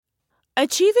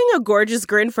Achieving a gorgeous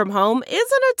grin from home isn't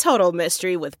a total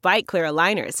mystery with Bite Clear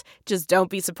aligners. Just don't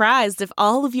be surprised if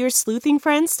all of your sleuthing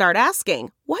friends start asking,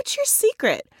 "What's your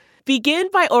secret?" Begin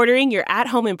by ordering your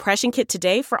at-home impression kit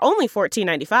today for only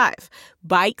 $14.95.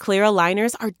 Bite Clear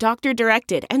aligners are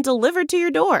doctor-directed and delivered to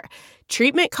your door.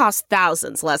 Treatment costs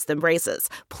thousands less than braces.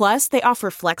 Plus, they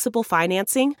offer flexible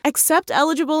financing, accept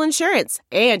eligible insurance,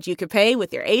 and you can pay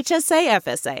with your HSA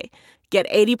FSA. Get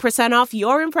 80% off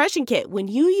your impression kit when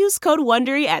you use code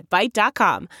WONDERY at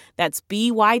Byte.com. That's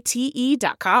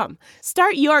BYTE.com.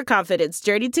 Start your confidence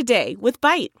journey today with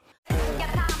Byte.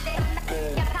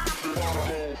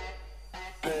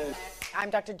 I'm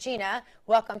Dr. Gina.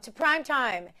 Welcome to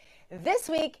Primetime. This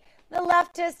week, the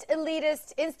leftist,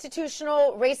 elitist,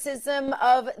 institutional racism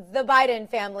of the Biden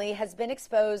family has been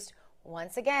exposed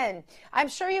once again. I'm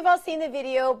sure you've all seen the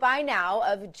video by now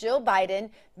of Jill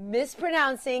Biden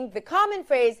mispronouncing the common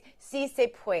phrase, "si se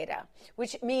pueda,"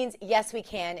 which means yes, we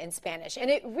can in Spanish.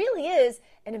 And it really is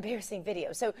an embarrassing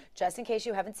video. So just in case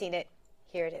you haven't seen it,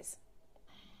 here it is.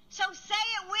 So say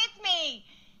it with me.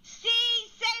 Si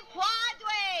se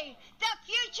puede. The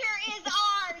future is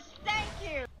ours. Thank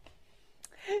you.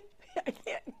 I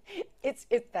can't.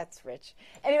 That's rich.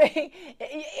 Anyway,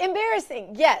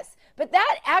 embarrassing, yes. But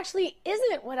that actually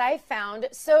isn't what I found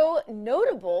so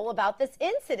notable about this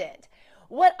incident.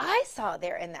 What I saw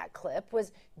there in that clip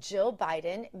was Jill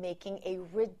Biden making a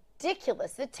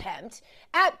ridiculous attempt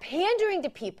at pandering to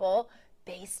people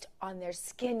based on their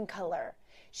skin color.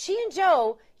 She and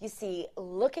Joe, you see,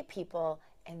 look at people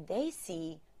and they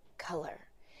see color.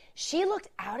 She looked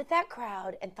out at that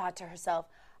crowd and thought to herself,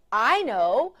 I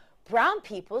know brown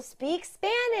people speak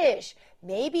Spanish.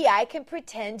 Maybe I can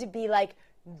pretend to be like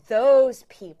those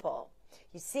people.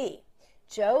 You see,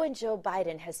 Joe and Jill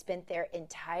Biden have spent their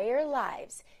entire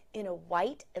lives in a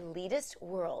white elitist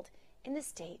world in the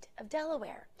state of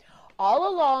Delaware. All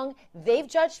along, they've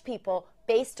judged people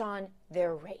based on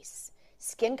their race.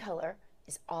 Skin color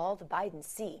is all the Bidens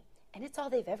see, and it's all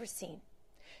they've ever seen.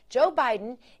 Joe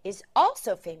Biden is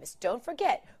also famous, don't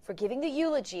forget, for giving the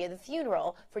eulogy at the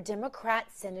funeral for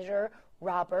Democrat Senator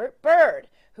Robert Byrd,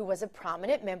 who was a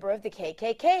prominent member of the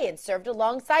KKK and served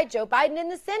alongside Joe Biden in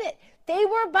the Senate. They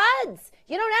were buds.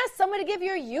 You don't ask someone to give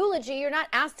your eulogy. You're not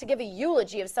asked to give a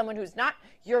eulogy of someone who's not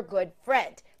your good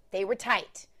friend. They were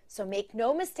tight, so make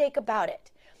no mistake about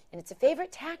it. And it's a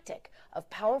favorite tactic of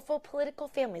powerful political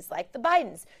families like the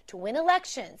Bidens to win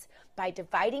elections by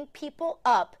dividing people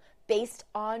up based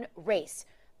on race,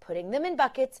 putting them in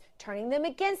buckets, turning them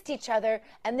against each other,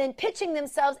 and then pitching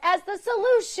themselves as the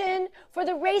solution for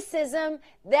the racism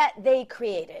that they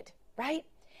created, right?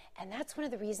 And that's one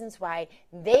of the reasons why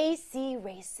they see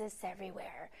racists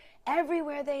everywhere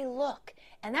they look.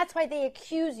 And that's why they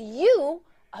accuse you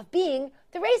of being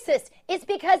the racist. It's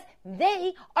because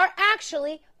they are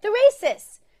actually the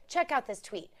racists. Check out this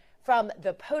tweet from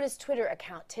the POTUS Twitter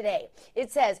account today. It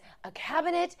says, a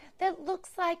cabinet that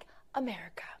looks like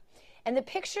America. And the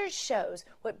picture shows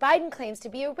what Biden claims to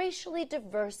be a racially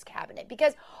diverse cabinet,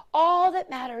 because all that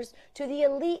matters to the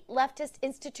elite leftist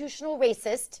institutional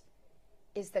racist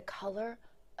is the color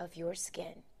of your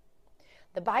skin.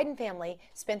 The Biden family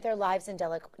spent their lives in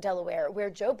Delaware, where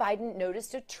Joe Biden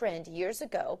noticed a trend years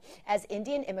ago as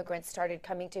Indian immigrants started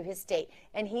coming to his state.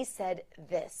 And he said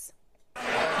this.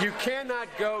 You cannot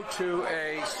go to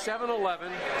a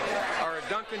 7-Eleven or a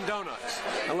Dunkin' Donuts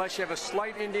unless you have a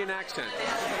slight Indian accent.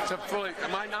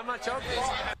 I'm not joking.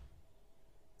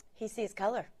 He sees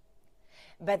color.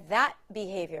 But that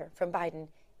behavior from Biden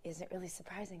isn't really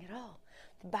surprising at all.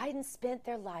 The Bidens spent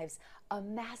their lives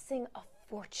amassing a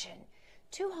fortune.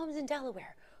 2 homes in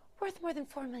Delaware, worth more than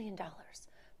 $4 million.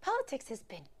 Politics has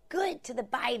been good to the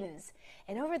Bidens.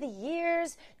 And over the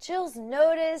years, Jill's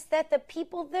noticed that the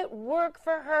people that work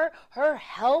for her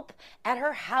help at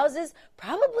her houses,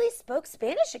 probably spoke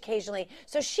Spanish occasionally.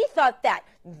 So she thought that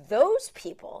those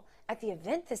people at the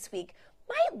event this week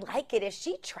might like it if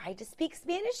she tried to speak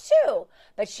Spanish too.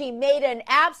 But she made an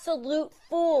absolute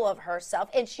fool of herself,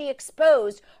 and she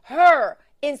exposed her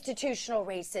institutional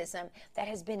racism that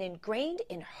has been ingrained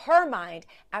in her mind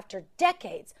after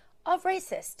decades of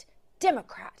racist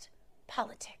Democrat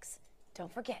politics.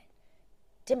 Don't forget,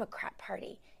 Democrat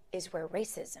Party is where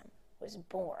racism was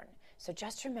born. So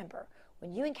just remember,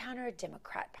 when you encounter a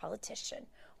Democrat politician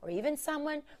or even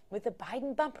someone with a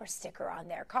Biden bumper sticker on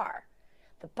their car,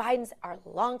 the Bidens are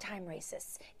longtime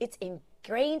racists. It's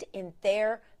ingrained in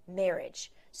their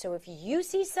marriage. So if you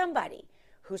see somebody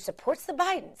who supports the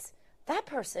Bidens, that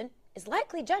person is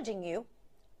likely judging you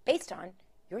based on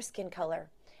your skin color.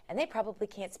 And they probably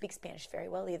can't speak Spanish very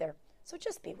well either. So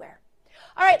just beware.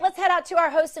 All right, let's head out to our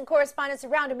hosts and correspondents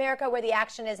around America where the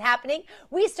action is happening.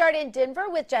 We start in Denver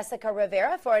with Jessica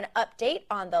Rivera for an update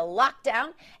on the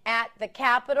lockdown at the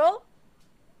Capitol.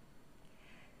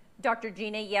 Dr.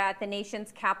 Gina, at the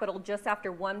nation's capital just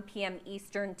after 1 p.m.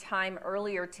 Eastern time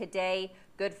earlier today,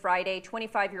 Good Friday,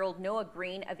 25-year-old Noah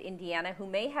Green of Indiana, who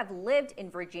may have lived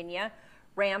in Virginia,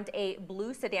 rammed a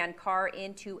blue sedan car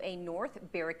into a north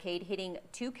barricade, hitting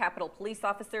 2 Capitol police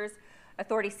officers.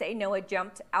 Authorities say Noah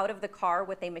jumped out of the car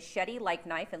with a machete-like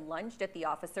knife and lunged at the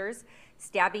officers,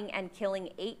 stabbing and killing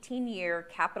 18-year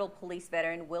Capitol Police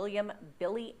veteran William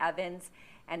Billy Evans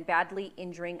and badly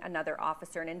injuring another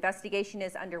officer. An investigation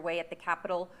is underway at the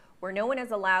Capitol, where no one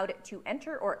is allowed to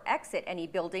enter or exit any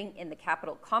building in the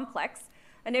Capitol complex.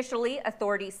 Initially,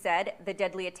 authorities said the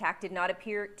deadly attack did not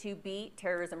appear to be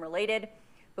terrorism-related,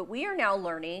 but we are now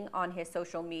learning on his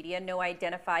social media, Noah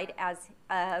identified as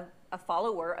a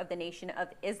follower of the Nation of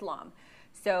Islam.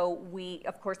 So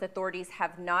of course, authorities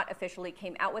have not officially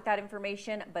came out with that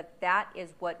information, but that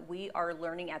is what we are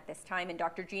learning at this time. And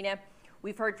Dr. Gina,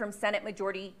 we've heard from Senate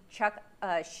Majority Chuck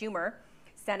Schumer,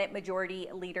 Senate Majority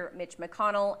Leader Mitch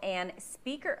McConnell, and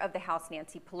Speaker of the House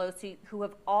Nancy Pelosi, who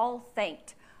have all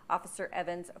thanked Officer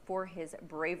Evans for his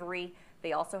bravery.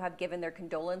 They also have given their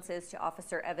condolences to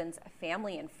Officer Evans'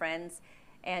 family and friends,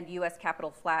 and U.S.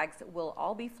 Capitol flags will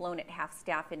all be flown at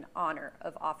half-staff in honor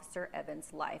of Officer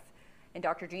Evans' life. And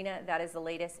Dr. Gina, that is the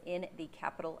latest in the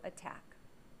Capitol attack.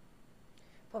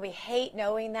 Well, we hate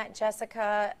knowing that,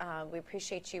 Jessica. We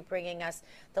appreciate you bringing us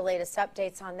the latest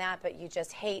updates on that, but you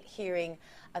just hate hearing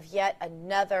of yet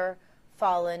another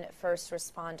fallen first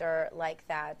responder like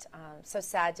that. So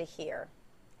sad to hear.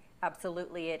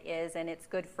 Absolutely it is, and it's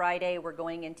Good Friday. We're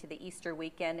going into the Easter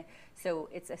weekend, so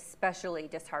it's especially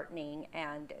disheartening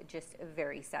and just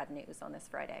very sad news on this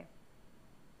Friday.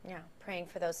 Yeah, praying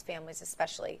for those families,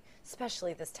 especially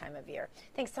this time of year.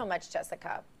 Thanks so much,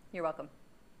 Jessica. You're welcome.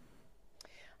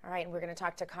 All right, and we're going to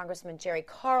talk to Congressman Jerry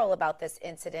Carl about this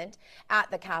incident at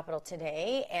the Capitol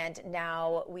today. And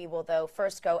now we will, though,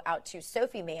 first go out to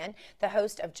Sophie Mann, the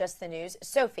host of Just the News.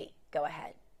 Sophie, go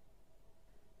ahead.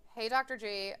 Hey, Dr.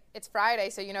 G, it's Friday,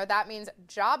 so that means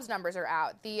jobs numbers are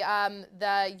out.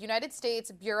 The United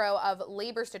States Bureau of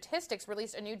Labor Statistics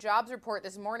released a new jobs report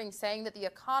this morning saying that the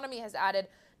economy has added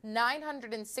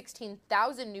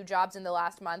 916,000 new jobs in the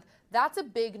last month. That's a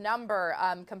big number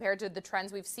compared to the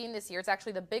trends we've seen this year. It's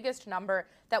actually the biggest number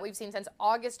that we've seen since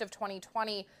August of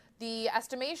 2020. The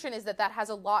estimation is that has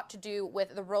a lot to do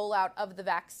with the rollout of the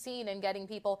vaccine and getting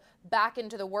people back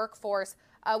into the workforce.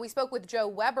 We spoke with Joe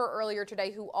Weber earlier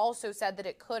today, who also said that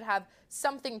it could have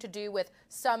something to do with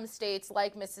some states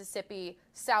like Mississippi,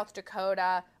 South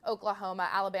Dakota, Oklahoma,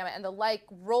 Alabama, and the like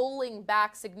rolling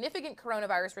back significant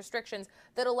coronavirus restrictions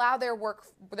that allow their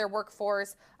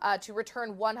workforce to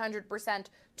return 100%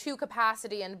 to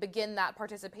capacity and begin that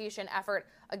participation effort.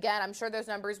 Again, I'm sure those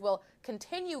numbers will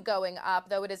continue going up,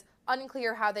 though it is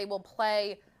unclear how they will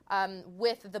play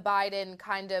with the Biden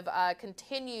kind of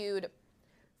continued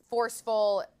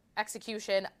forceful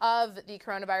execution of the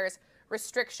coronavirus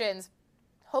restrictions.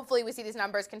 Hopefully we see these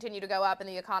numbers continue to go up and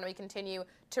the economy continue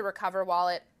to recover while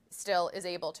it still is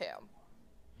able to.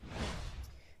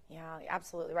 Yeah,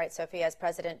 absolutely right, Sophie. As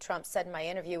President Trump said in my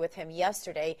interview with him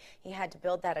yesterday, he had to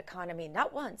build that economy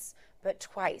not once, but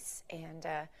twice. And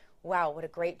wow, what a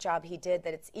great job he did,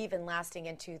 that it's even lasting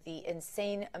into the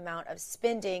insane amount of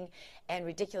spending and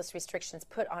ridiculous restrictions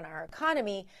put on our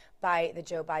economy by the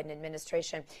Joe Biden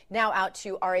administration. Now out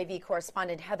to RAV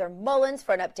correspondent Heather Mullins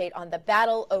for an update on the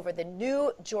battle over the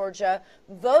new Georgia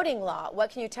voting law. What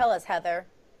can you tell us, Heather?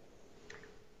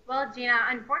 Well, Gina,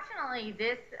 unfortunately,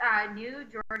 this new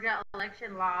Georgia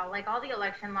election law, like all the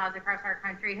election laws across our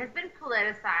country, has been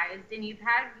politicized, and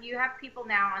you have people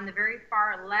now on the very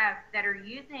far left that are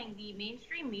using the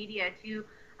mainstream media to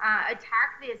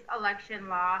attack this election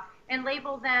law and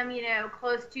label them,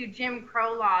 close to Jim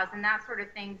Crow laws and that sort of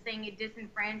thing, saying it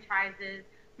disenfranchises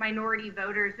minority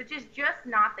voters, which is just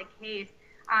not the case.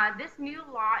 This new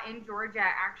law in Georgia,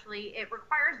 actually, it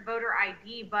requires voter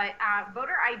ID, but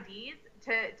voter IDs,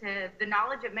 to the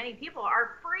knowledge of many people,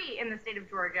 are free in the state of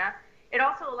Georgia. It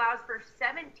also allows for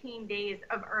 17 days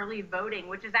of early voting,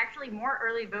 which is actually more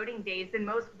early voting days than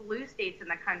most blue states in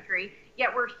the country. Yet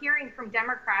we're hearing from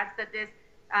Democrats that this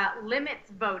limits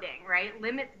voting, right?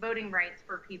 Limits voting rights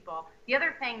for people. The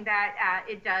other thing that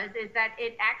it does is that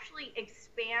it actually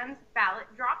expands ballot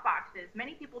drop boxes.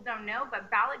 Many people don't know,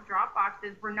 but ballot drop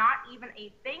boxes were not even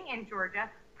a thing in Georgia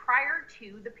prior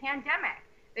to the pandemic.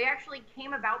 They actually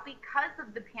came about because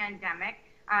of the pandemic.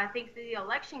 thanks to the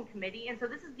election committee. And so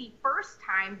this is the first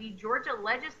time the Georgia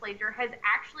legislature has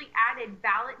actually added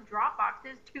ballot drop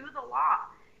boxes to the law.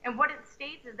 And what it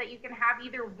states is that you can have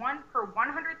either one per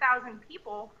 100,000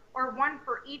 people or one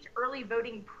for each early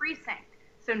voting precinct.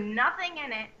 So nothing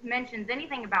in it mentions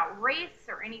anything about race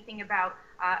or anything about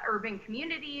urban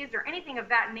communities or anything of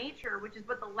that nature, which is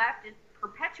what the left is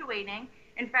perpetuating.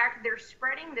 In fact, they're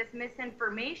spreading this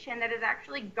misinformation that has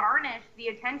actually garnished the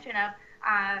attention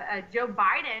of Joe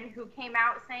Biden, who came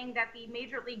out saying that the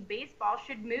Major League Baseball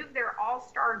should move their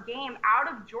all-star game out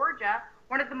of Georgia,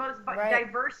 one of the most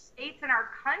diverse states in our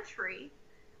country,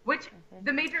 which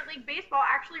the Major League Baseball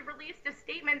actually released a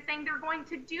statement saying they're going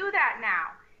to do that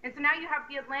now. And so now you have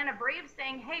the Atlanta Braves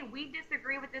saying, hey, we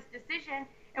disagree with this decision.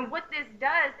 And what this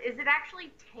does is it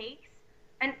actually takes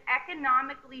an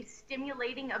economically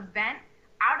stimulating event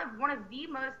out of one of the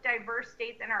most diverse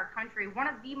states in our country, one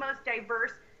of the most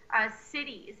diverse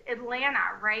cities,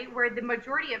 Atlanta, right, where the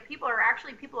majority of people are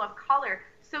actually people of color.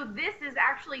 So this is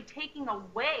actually taking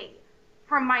away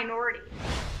from minorities.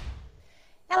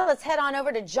 Now let's head on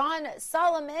over to John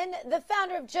Solomon, the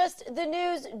founder of Just the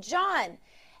News. John,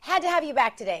 had to have you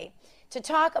back today to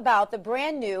talk about the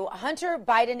brand new Hunter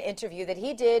Biden interview that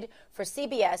he did for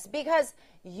CBS, because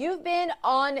you've been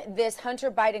on this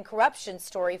Hunter Biden corruption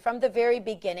story from the very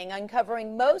beginning,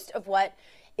 uncovering most of what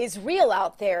is real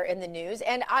out there in the news.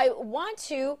 And I want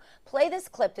to play this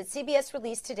clip that CBS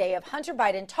released today of Hunter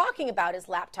Biden talking about his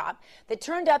laptop that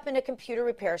turned up in a computer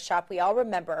repair shop. We all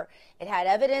remember it had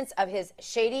evidence of his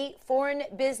shady foreign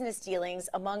business dealings,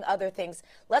 among other things.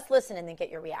 Let's listen and then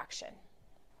get your reaction.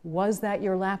 Was that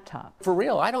your laptop? For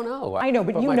real, I don't know. I know,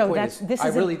 but you know that this is. I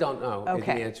really don't know.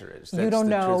 Okay. The answer is. You don't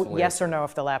know, yes or no,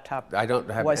 if the laptop. I don't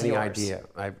have any yours. idea.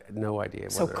 I have no idea.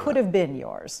 So could have been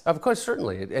yours. Of course,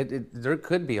 certainly. There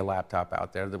could be a laptop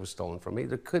out there that was stolen from me.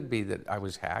 There could be that I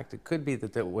was hacked. It could be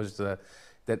that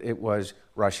it was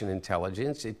Russian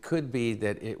intelligence. It could be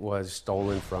that it was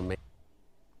stolen from me.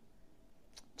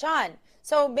 John,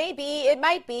 so maybe, it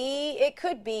might be, it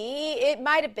could be, it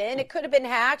might have been, it could have been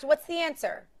hacked. What's the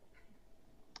answer?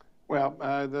 Well,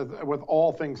 with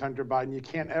all things Hunter Biden, you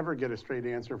can't ever get a straight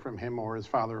answer from him or his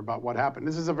father about what happened.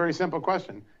 This is a very simple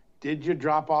question. Did you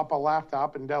drop off a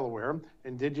laptop in Delaware,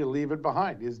 and did you leave it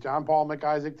behind? Is John Paul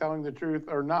McIsaac telling the truth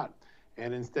or not?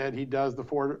 And instead, he does the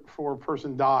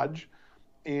four-person dodge,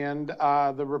 and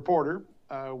the reporter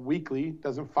weekly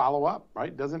doesn't follow up,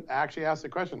 right? Doesn't actually ask the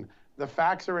question. The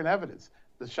facts are in evidence.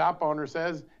 The shop owner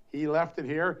says he left it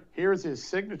here. Here's his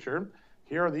signature.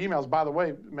 Here are the emails. By the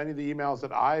way, many of the emails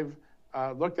that I've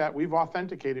looked at, we've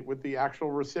authenticated with the actual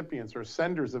recipients or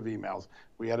senders of emails.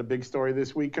 We had a big story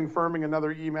this week confirming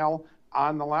another email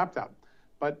on the laptop.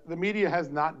 But the media has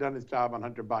not done its job on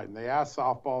Hunter Biden. They ask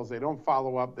softballs. They don't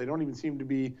follow up. They don't even seem to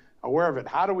be aware of it.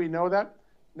 How do we know that?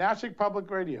 National Public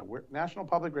Radio,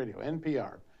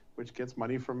 NPR, which gets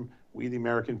money from we the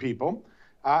American people.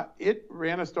 It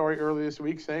ran a story earlier this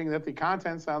week saying that the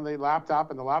contents on the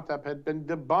laptop had been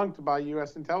debunked by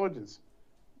U.S. intelligence.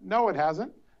 No, it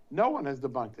hasn't. No one has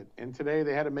debunked it. And today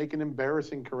they had to make an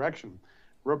embarrassing correction.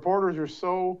 Reporters are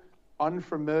so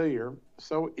unfamiliar,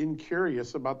 so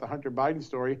incurious about the Hunter Biden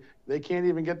story, they can't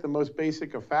even get the most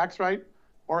basic of facts right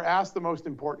or ask the most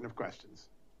important of questions.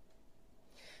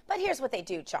 But here's what they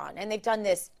do, John, and they've done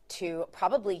this to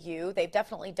probably you. They've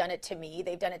definitely done it to me.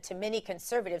 They've done it to many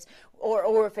conservatives,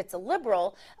 or if it's a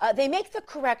liberal, they make the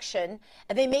correction,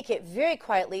 and they make it very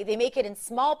quietly. They make it in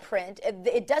small print.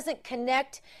 It doesn't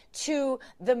connect to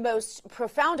the most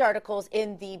profound articles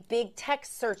in the big tech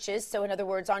searches. So in other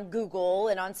words, on Google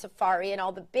and on Safari and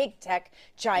all the big tech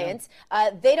giants,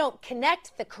 they don't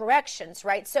connect the corrections,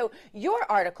 right? So your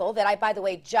article that I, by the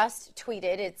way, just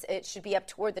tweeted, it should be up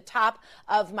toward the top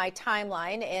of my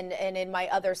timeline and in my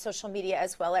other social media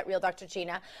as well at Real Dr.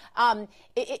 Gina.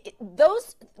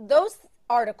 Those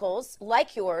articles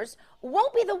like yours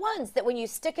won't be the ones that when you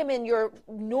stick them in your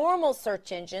normal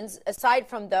search engines, aside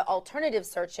from the alternative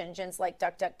search engines like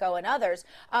DuckDuckGo and others,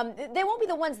 they won't be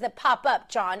the ones that pop up,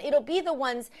 John. It'll be the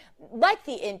ones like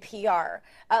the NPR,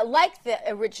 like the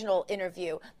original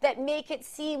interview, that make it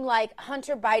seem like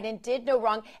Hunter Biden did no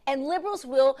wrong, and liberals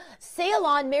will sail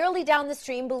on merrily down the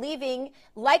stream, believing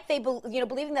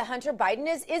that Hunter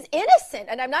Biden is innocent.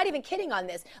 And I'm not even kidding on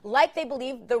this. Like they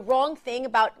believe the wrong thing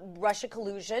about Russia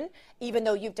collusion, even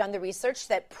though you've done the research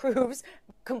that proves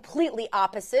completely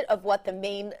opposite of what the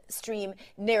mainstream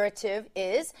narrative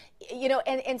is,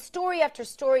 and story after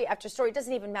story after story. It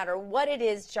doesn't even matter what it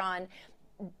is, John.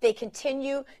 They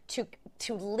continue to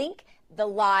link the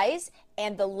lies,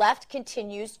 and the left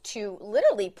continues to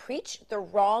literally preach the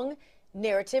wrong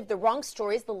narrative, the wrong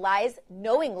stories, the lies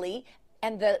knowingly,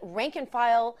 and the rank and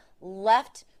file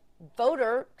left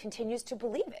voter continues to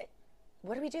believe it.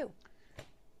 What do we do?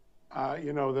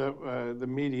 The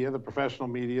media, the professional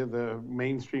media, the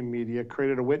mainstream media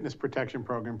created a witness protection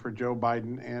program for Joe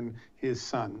Biden and his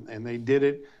son. And they did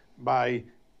it by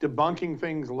debunking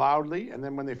things loudly. And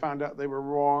then when they found out they were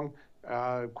wrong,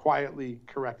 quietly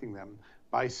correcting them,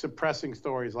 by suppressing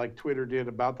stories like Twitter did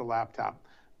about the laptop.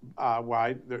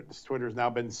 Twitter has now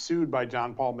been sued by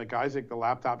John Paul McIsaac, the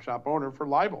laptop shop owner, for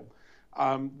libel.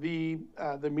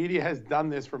 The media has done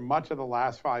this for much of the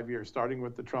last 5 years, starting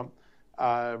with the Trump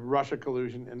Russia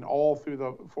collusion and all through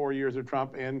the 4 years of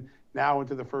Trump and now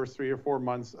into the first 3 or 4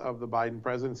 months of the Biden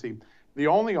presidency. The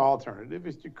only alternative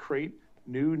is to create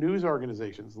new news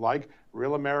organizations like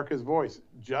Real America's Voice,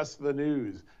 Just the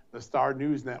News, the Star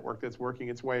News Network that's working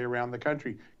its way around the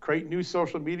country. Create new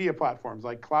social media platforms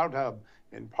like CloutHub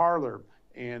and Parler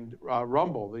and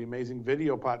Rumble, the amazing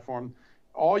video platform.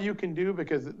 All you can do,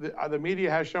 because the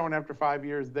media has shown after 5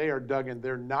 years, they are dug in.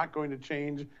 They're not going to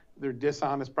change their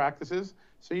dishonest practices.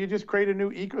 So you just create a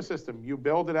new ecosystem. You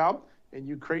build it out and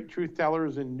you create truth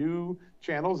tellers in new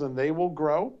channels, and they will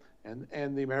grow,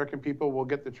 and the American people will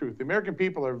get the truth. The American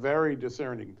people are very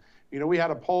discerning. We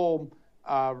had a poll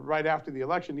right after the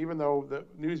election, even though the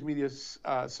news media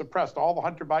suppressed all the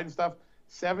Hunter Biden stuff,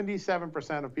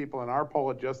 77% of people in our poll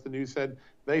at Just the News said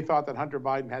they thought that Hunter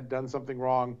Biden had done something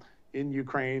wrong in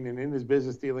Ukraine and in his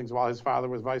business dealings while his father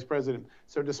was vice president.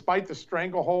 So despite the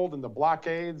stranglehold and the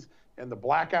blockades and the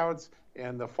blackouts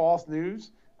and the false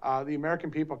news, the American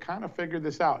people kind of figured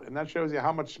this out. And that shows you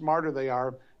how much smarter they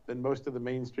are than most of the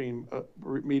mainstream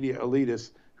media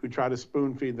elitists who try to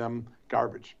spoon feed them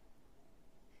garbage.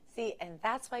 See, and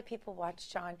that's why people watch,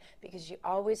 John, because you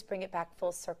always bring it back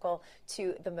full circle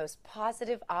to the most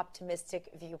positive, optimistic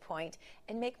viewpoint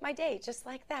and make my day just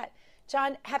like that.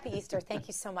 John, happy Easter. Thank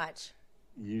you so much.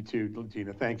 You too,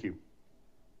 Gina. Thank you.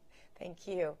 Thank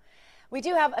you. We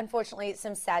do have, unfortunately,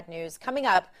 some sad news. Coming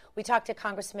up, we talked to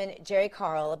Congressman Jerry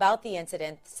Carl about the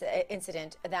incident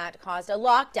that caused a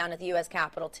lockdown at the U.S.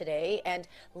 Capitol today and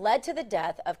led to the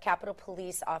death of Capitol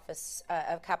Police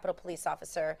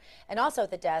officer and also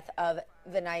the death of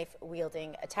the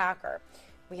knife-wielding attacker.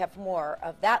 We have more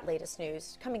of that latest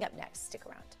news coming up next. Stick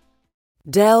around.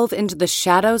 Delve into the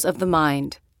shadows of the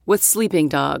mind with Sleeping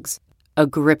Dogs, a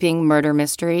gripping murder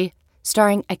mystery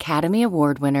starring Academy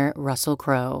Award winner Russell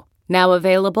Crowe. Now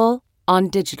available on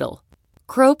digital.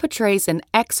 Crowe portrays an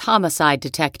ex-homicide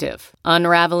detective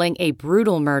unraveling a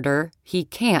brutal murder he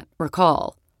can't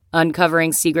recall.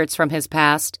 Uncovering secrets from his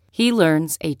past, he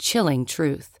learns a chilling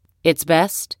truth. It's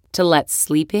best to let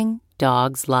sleeping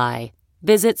dogs lie.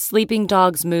 Visit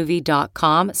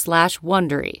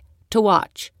sleepingdogsmovie.com/Wondery to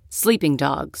watch Sleeping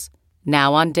Dogs,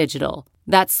 now on digital.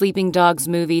 That's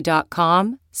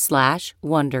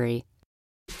sleepingdogsmovie.com/Wondery.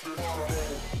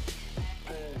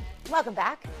 Welcome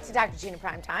back to Dr. Gina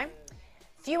Primetime.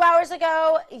 A few hours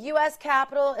ago, U.S.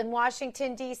 Capitol in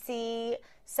Washington, D.C.,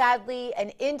 sadly,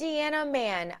 an Indiana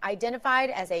man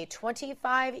identified as a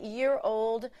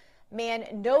 25-year-old man,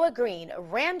 Noah Green,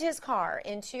 rammed his car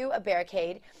into a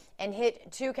barricade and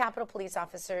hit 2 Capitol Police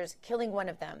officers, killing one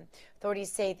of them. Authorities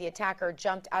say the attacker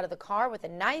jumped out of the car with a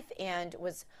knife and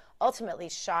was ultimately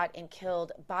shot and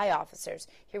killed by officers.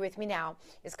 Here with me now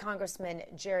is Congressman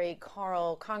Jerry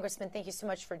Carl. Congressman, thank you so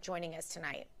much for joining us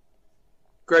tonight.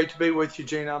 Great to be with you,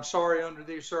 Gina. I'm sorry under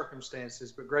these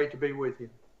circumstances, but great to be with you.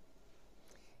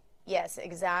 Yes,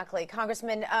 exactly.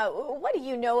 Congressman, what do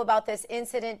you know about this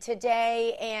incident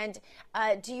today? And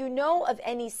do you know of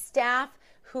any staff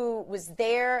who was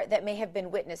there that may have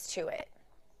been witness to it?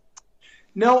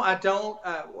 No, I don't.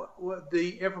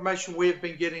 The information we have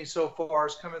been getting so far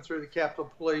is coming through the Capitol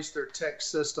Police, their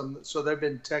text system. So they've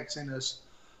been texting us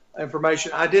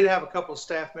information. I did have a couple of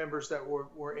staff members that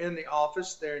were in the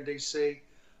office there in D.C.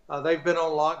 They've been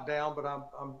on lockdown, but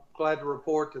I'm glad to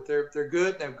report that they're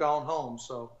good and they've gone home.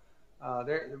 So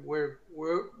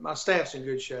my staff's in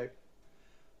good shape.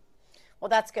 Well,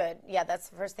 that's good. Yeah, that's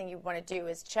the first thing you want to do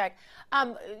is check.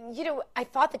 I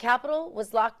thought the Capitol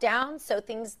was locked down, so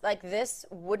things like this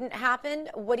wouldn't happen.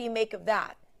 What do you make of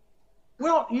that?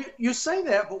 Well, you say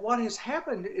that, but what has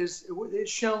happened is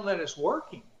it's shown that it's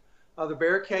working. The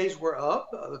barricades were up.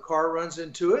 The car runs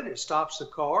into it. It stops the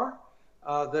car.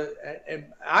 And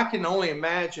I can only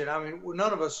imagine. I mean,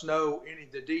 none of us know any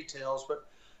of the details, but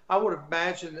I would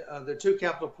imagine the 2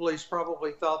 Capitol Police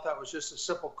probably thought that was just a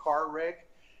simple car wreck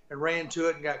and ran to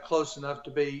it and got close enough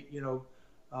to be,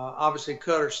 obviously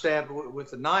cut or stabbed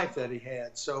with the knife that he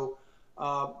had. So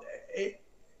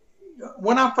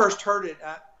when I first heard it,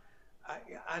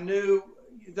 I knew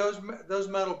those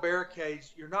metal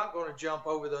barricades, you're not going to jump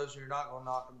over those and you're not going to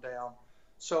knock them down.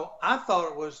 So I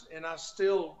thought it was, and I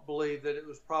still believe that it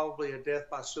was probably a death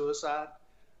by suicide,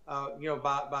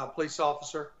 by a police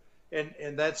officer.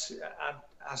 And that's,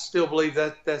 I still believe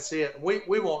that's it.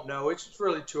 We won't know. It's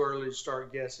really too early to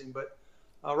start guessing. But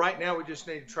right now, we just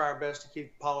need to try our best to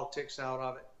keep politics out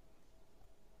of it.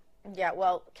 Yeah,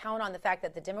 well, count on the fact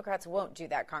that the Democrats won't do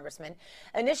that, Congressman.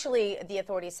 Initially, the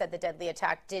authorities said the deadly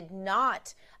attack did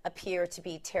not appear to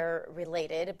be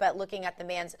terror-related, but looking at the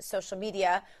man's social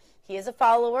media, he is a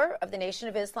follower of the Nation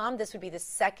of Islam. This would be the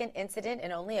second incident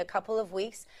in only a couple of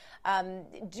weeks. Are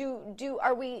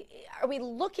we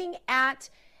looking at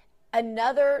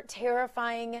another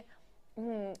terrifying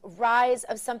rise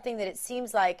of something that it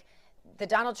seems like the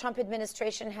Donald Trump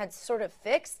administration had sort of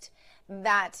fixed,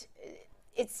 that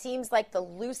it seems like the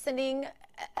loosening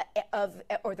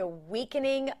or the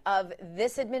weakening of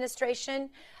this administration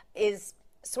is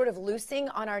sort of loosing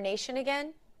on our nation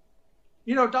again?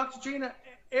 You know, Dr. Gina,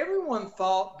 everyone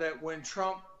thought that when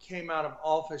Trump came out of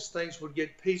office, things would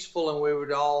get peaceful and we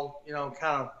would all,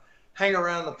 kind of hang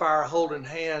around the fire holding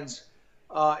hands.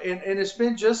 And it's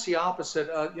been just the opposite.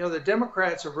 The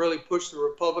Democrats have really pushed the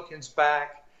Republicans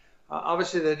back.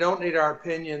 Obviously, they don't need our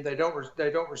opinion. They don't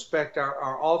respect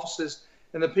our offices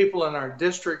and the people in our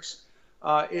districts.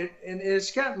 And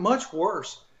it's gotten much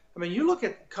worse. I mean, you look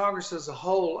at Congress as a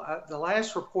whole. The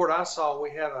last report I saw, we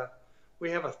have a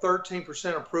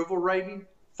 13% approval rating.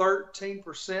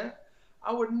 13%.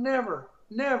 I would never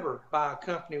buy a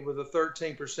company with a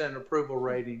 13% approval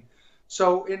rating.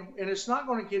 So, and it's not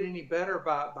going to get any better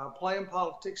by playing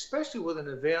politics, especially with an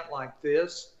event like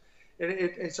this. And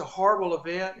it's a horrible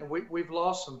event, and we've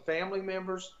lost some family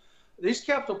members. These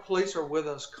Capitol Police are with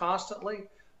us constantly.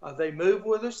 They move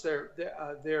with us. They're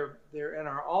in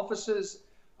our offices.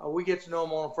 We get to know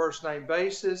them on a first name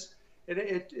basis.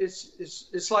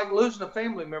 It's like losing a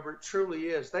family member. It truly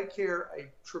is. They care a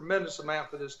tremendous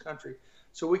amount for this country.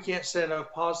 So we can't say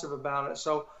enough positive about it.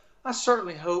 So I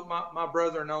certainly hope my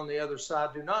brethren on the other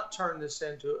side do not turn this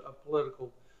into a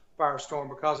political firestorm,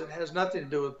 because it has nothing to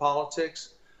do with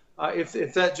politics.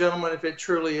 If that gentleman, if it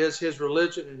truly is his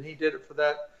religion and he did it for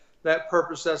that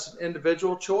purpose, that's an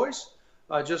individual choice,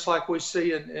 just like we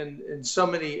see in so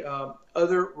many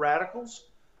other radicals.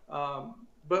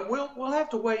 But we'll have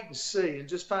to wait and see and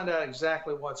just find out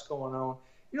exactly what's going on.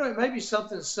 It may be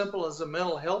something as simple as a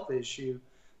mental health issue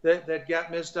that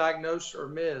got misdiagnosed or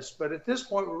missed. But at this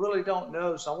point, we really don't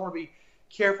know. So I want to be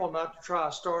careful not to try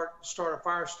to start a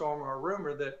firestorm or a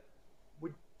rumor that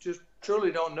we just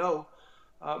truly don't know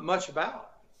much about.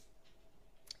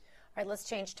 All right, let's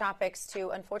change topics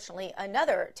to, unfortunately,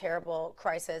 another terrible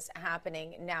crisis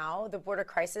happening now. The border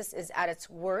crisis is at its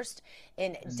worst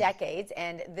in decades,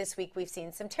 and this week we've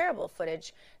seen some terrible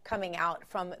footage coming out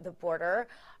from the border.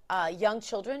 Young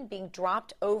children being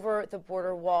dropped over the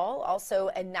border wall. Also,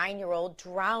 a 9-year-old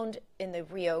drowned in the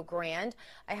Rio Grande.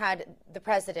 I had the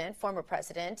president, former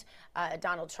president,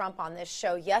 Donald Trump, on this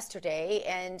show yesterday,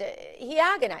 and he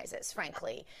agonizes,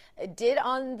 frankly, did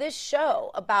on this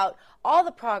show about all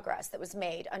the progress that was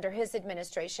made under his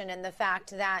administration and the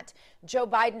fact that Joe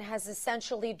Biden has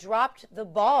essentially dropped the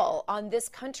ball on this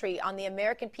country, on the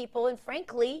American people, and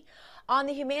frankly, on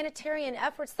the humanitarian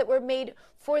efforts that were made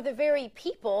for the very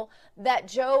people that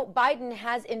Joe Biden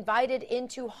has invited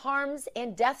into harm's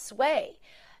and death's way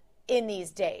in these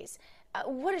days.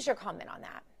 What is your comment on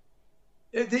that?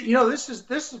 This has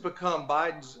become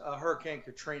Biden's Hurricane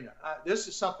Katrina. This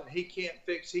is something he can't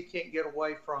fix. He can't get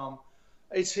away from.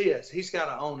 It's his. He's got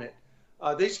to own it.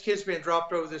 These kids being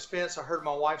dropped over this fence. I heard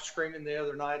my wife screaming the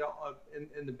other night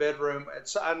in the bedroom.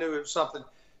 I knew it was something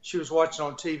she was watching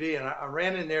on TV, and I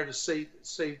ran in there to see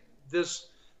this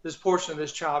portion of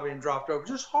this child being dropped over.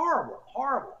 Just horrible.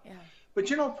 Yeah. But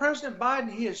President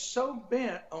Biden, he is so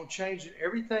bent on changing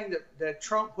everything that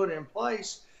Trump put in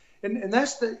place, and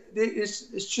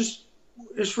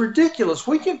it's ridiculous.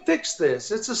 We can fix this.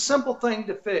 It's a simple thing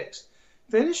to fix.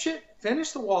 Finish it.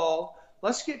 Finish the wall.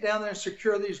 Let's get down there and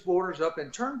secure these borders up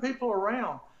and turn people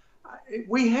around.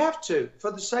 We have to,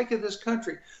 for the sake of this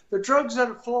country. The drugs that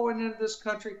are flowing into this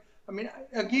country. I mean,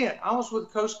 again, I was with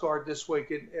the Coast Guard this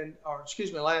week,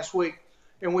 last week,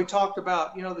 and we talked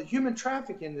about, the human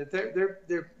trafficking that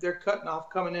they're cutting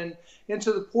off coming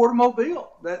into the Port of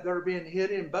Mobile that are being hit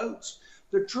in boats.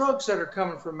 The drugs that are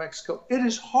coming from Mexico. It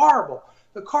is horrible.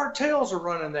 The cartels are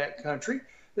running that country.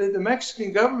 The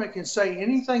Mexican government can say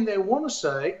anything they want to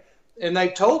say. And they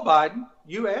told Biden,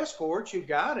 you asked for it, you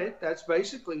got it. That's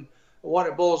basically what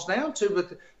it boils down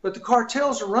to. But the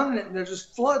cartels are running it, and they're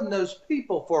just flooding those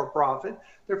people for a profit.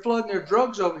 They're flooding their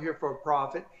drugs over here for a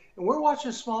profit. And we're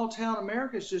watching small town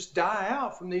Americans just die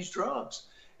out from these drugs.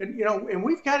 And and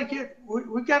we've got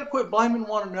to quit blaming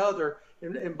one another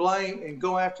and blame and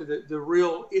go after the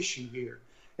real issue here.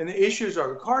 And the issues are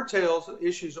the cartels. The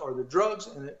issues are the drugs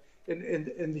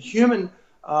and the human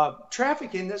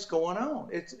trafficking that's going on.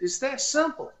 It's that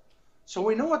simple. So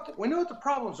we know what the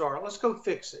problems are. Let's go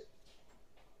fix it.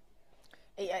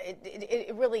 Yeah,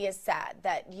 it really is sad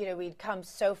that, we'd come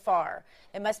so far.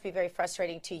 It must be very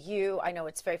frustrating to you. I know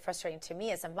it's very frustrating to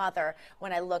me as a mother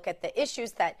when I look at the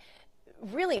issues that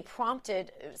really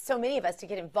prompted so many of us to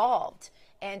get involved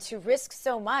and to risk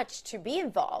so much to be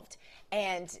involved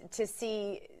and to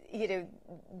see,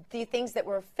 the things that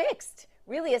were fixed,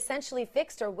 really essentially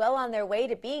fixed or well on their way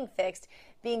to being fixed,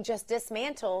 being just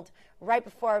dismantled right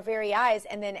before our very eyes,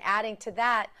 and then adding to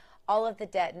that all of the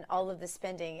debt and all of the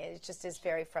spending. It just is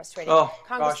very frustrating. Oh,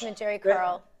 Congressman Jerry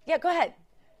Carl. Yeah, go ahead.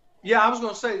 Yeah, I was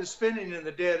going to say the spending and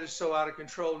the debt is so out of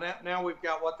control. Now we've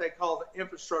got what they call the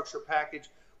infrastructure package,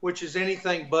 which is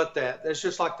anything but that. That's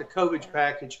just like the COVID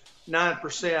package,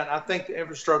 9%. I think the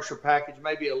infrastructure package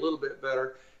may be a little bit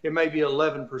better. It may be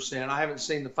 11%. I haven't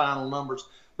seen the final numbers.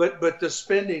 But the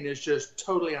spending is just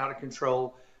totally out of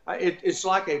control. It's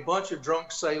like a bunch of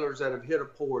drunk sailors that have hit a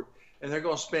port, and they're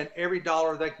going to spend every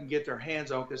dollar they can get their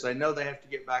hands on because they know they have to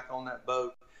get back on that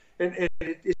boat. And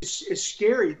it's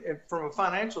scary from a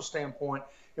financial standpoint,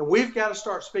 and we've got to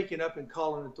start speaking up and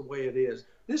calling it the way it is.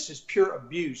 This is pure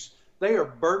abuse. They are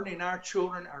burdening our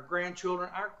children, our grandchildren,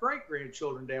 our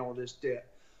great-grandchildren down with this debt.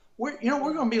 We're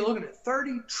going to be looking at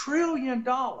 $30 trillion.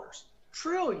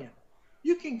 Trillion.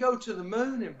 You can go to the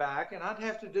moon and back, and I'd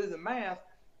have to do the math,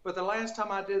 but the last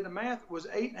time I did the math was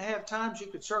 8.5 times you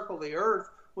could circle the earth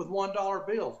with $1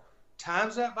 bills.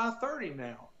 Times that by 30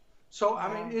 now. So,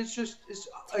 I mean, it's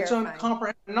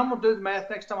uncomprehensible. And I'm going to do the math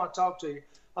next time I talk to you.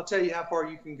 I'll tell you how far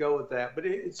you can go with that. But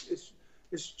it's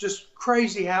just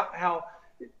crazy how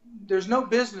there's no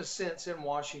business sense in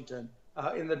Washington,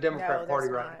 in the Democrat Party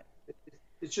right now.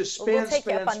 It's just spin, we'll take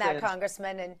spin, you up on spin. that,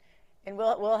 Congressman, and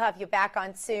we'll have you back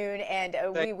on soon. And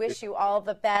we wish you all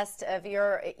the best of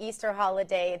your Easter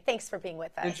holiday. And thanks for being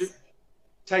with us.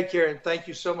 Take care, and thank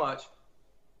you so much.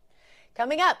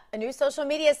 Coming up, a new social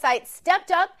media site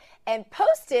stepped up and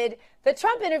posted the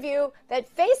Trump interview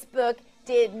that Facebook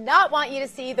did not want you to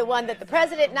see, the one that the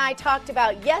president and I talked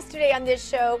about yesterday on this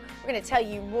show. We're going to tell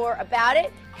you more about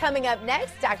it. Coming up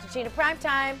next, Dr. Gina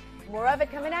Primetime. More of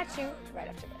it coming at you right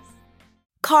after this.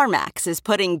 CarMax is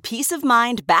putting peace of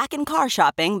mind back in car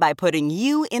shopping by putting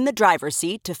you in the driver's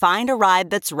seat to find a ride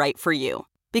that's right for you.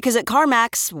 Because at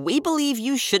CarMax, we believe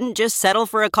you shouldn't just settle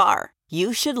for a car.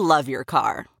 You should love your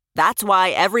car. That's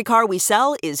why every car we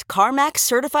sell is CarMax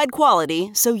certified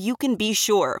quality, so you can be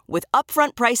sure with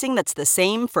upfront pricing that's the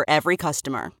same for every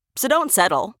customer. So don't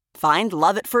settle. Find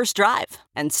love at first drive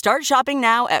and start shopping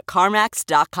now at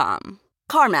CarMax.com.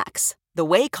 CarMax, the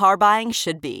way car buying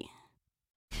should be.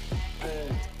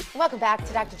 Welcome back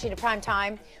to Dr. Gina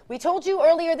Primetime. We told you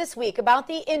earlier this week about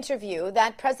the interview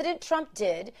that President Trump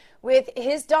did with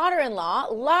his daughter-in-law,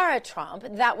 Lara Trump,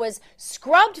 that was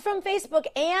scrubbed from Facebook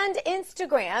and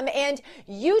Instagram, and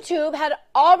YouTube had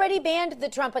already banned the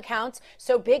Trump accounts,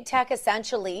 so big tech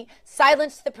essentially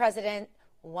silenced the president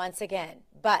once again.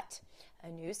 But a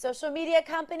new social media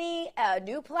company, a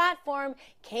new platform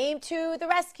came to the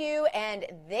rescue, and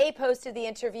they posted the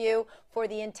interview for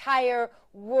the entire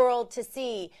world to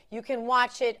see. You can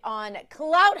watch it on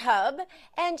CloutHub,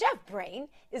 and Jeff Brain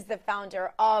is the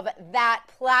founder of that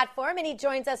platform, and he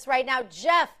joins us right now.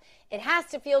 Jeff, it has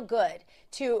to feel good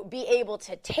to be able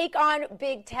to take on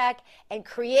big tech and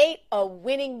create a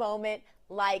winning moment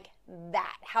like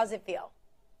that. How's it feel?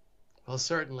 Well,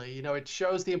 certainly. It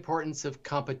shows the importance of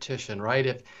competition, right?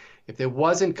 If there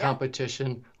wasn't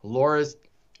competition, Laura's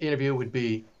interview would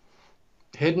be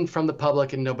hidden from the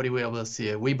public and nobody would be able to see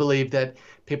it. We believe that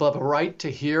people have a right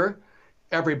to hear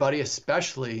everybody,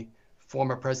 especially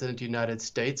former President of the United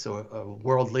States or a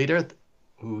world leader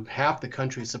who half the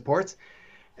country supports.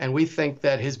 And we think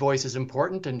that his voice is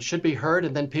important and should be heard,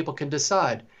 and then people can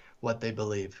decide what they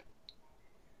believe.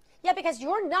 Yeah, because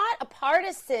you're not a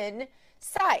partisan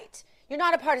site. You're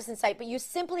not a partisan site, but you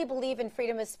simply believe in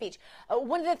freedom of speech.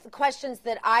 One of the questions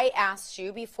that I asked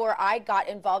you before I got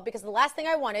involved, because the last thing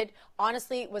I wanted,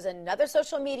 honestly, was another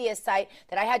social media site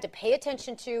that I had to pay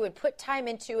attention to and put time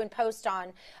into and post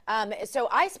on. So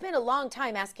I spent a long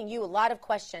time asking you a lot of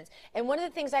questions. And one of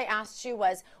the things I asked you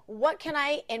was, what can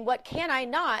I and what can I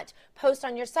not post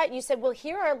on your site? And you said, well,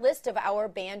 here are a list of our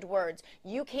banned words.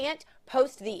 You can't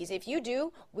post these. If you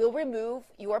do, we'll remove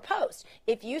your post.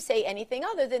 If you say anything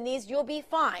other than these, you'll be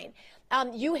fine.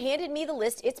 You handed me the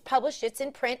list. It's published. It's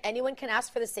in print. Anyone can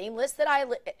ask for the same list that I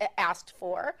asked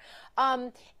for.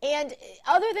 And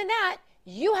other than that,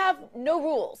 you have no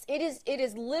rules. It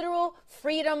is literal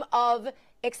freedom of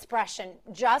expression,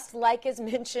 just like is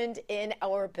mentioned in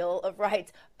our Bill of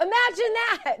Rights. Imagine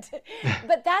that.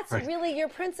 But that's right. Really your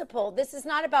principle. This is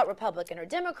not about Republican or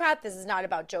Democrat. This is not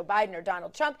about Joe Biden or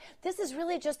Donald Trump. This is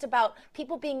really just about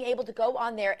people being able to go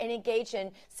on there and engage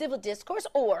in civil discourse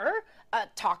or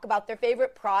talk about their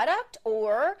favorite product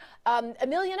or a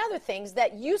million other things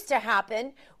that used to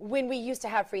happen when we used to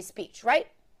have free speech, right?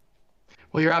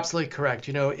 Well, you're absolutely correct.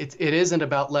 You know, it isn't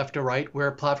about left or right. We're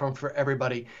a platform for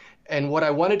everybody. And what I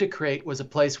wanted to create was a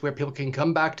place where people can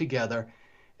come back together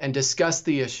and discuss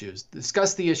the issues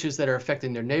that are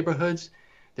affecting their neighborhoods,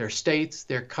 their states,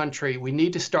 their country. We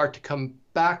need to start to come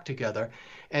back together.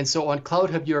 And so on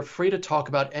CloutHub, you're free to talk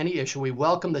about any issue. We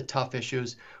welcome the tough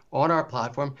issues on our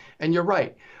platform. And you're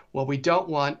right. What we don't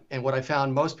want, and what I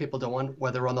found most people don't want,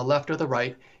 whether on the left or the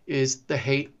right, is the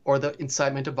hate or the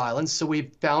incitement to violence. So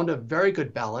we've found a very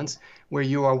good balance where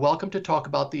you are welcome to talk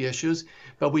about the issues,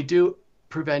 but we do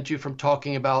prevent you from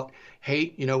talking about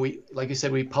hate. You know, we, like you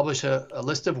said, we publish a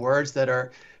list of words that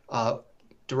are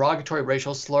derogatory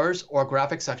racial slurs or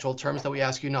graphic sexual terms that we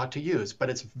ask you not to use, but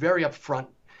it's very upfront.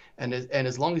 And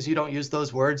as long as you don't use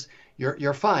those words,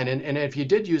 you're fine. And if you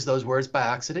did use those words by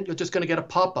accident, you're just going to get a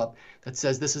pop-up that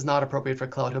says this is not appropriate for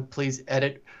CloutHub. Please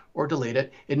edit or delete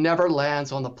it. It never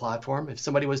lands on the platform. If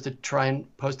somebody was to try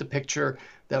and post a picture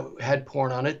that had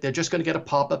porn on it, they're just going to get a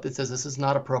pop-up that says this is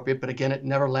not appropriate. But again, it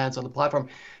never lands on the platform.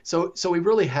 So we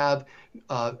really have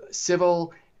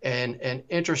civil and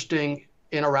interesting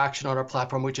interaction on our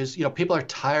platform, which is, you know, people are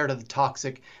tired of the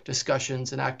toxic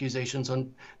discussions and accusations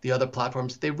on the other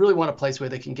platforms. They really want a place where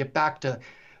they can get back to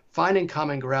finding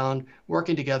common ground,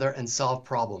 working together, and solve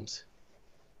problems.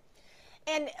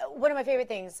 And one of my favorite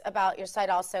things about your site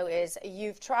also is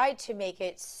you've tried to make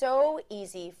it so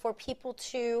easy for people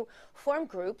to form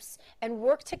groups and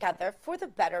work together for the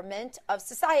betterment of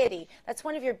society. That's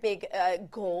one of your big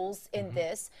goals in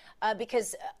this,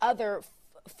 because other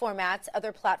formats,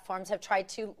 other platforms have tried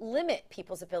to limit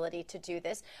people's ability to do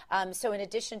this. So in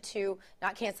addition to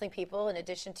not canceling people, in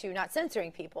addition to not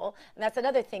censoring people, and that's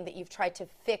another thing that you've tried to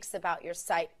fix about your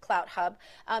site, CloutHub.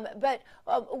 But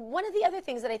one of the other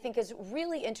things that I think is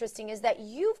really interesting is that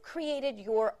you've created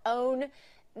your own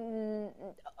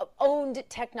owned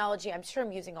technology. I'm sure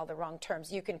I'm using all the wrong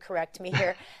terms. You can correct me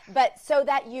here. But so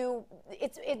that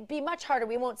it'd be much harder.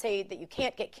 We won't say that you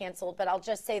can't get canceled, but I'll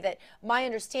just say that my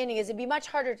understanding is it'd be much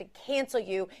harder to cancel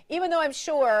you, even though I'm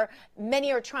sure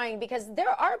many are trying, because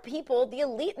there are people, the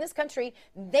elite in this country,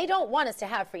 they don't want us to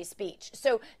have free speech.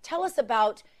 So tell us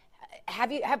about,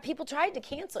 have people tried to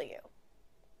cancel you?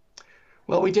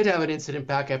 Well, we did have an incident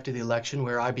back after the election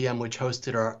where IBM, which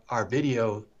hosted our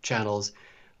video channels,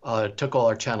 took all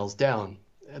our channels down.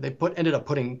 They ended up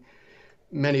putting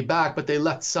many back, but they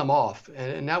left some off,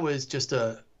 and that was just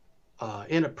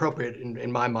inappropriate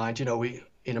in my mind. You know,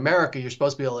 in America, you're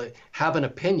supposed to be able to have an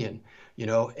opinion, you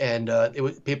know, and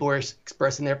people were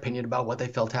expressing their opinion about what they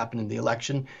felt happened in the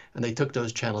election, and they took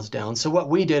those channels down. So what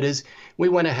we did is we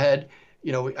went ahead.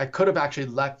 You know, I could have actually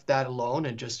left that alone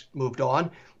and just moved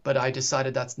on, but I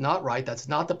decided that's not right. That's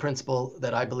not the principle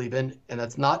that I believe in, and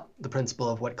that's not the principle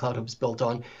of what CloutHub is built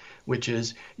on, which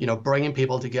is, you know, bringing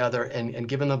people together and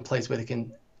giving them a place where they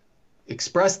can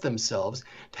express themselves,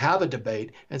 to have a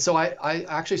debate. And so I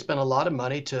actually spent a lot of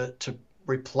money to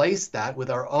replace that with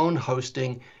our own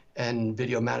hosting and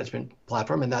video management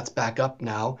platform, and that's back up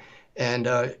now. And,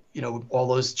 you know, all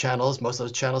those channels, most of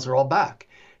those channels are all back.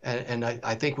 And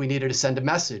I think we needed to send a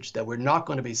message that we're not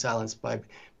going to be silenced by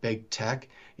big tech.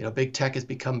 You know, big tech has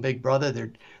become big brother.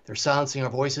 They're silencing our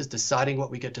voices, deciding what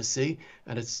we get to see,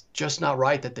 and it's just not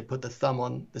right that they put the thumb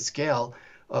on the scale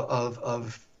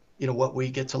of you know, what we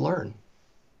get to learn.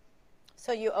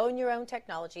 So you own your own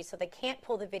technology, so they can't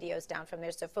pull the videos down from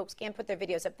there, so folks can't put their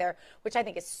videos up there, which I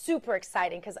think is super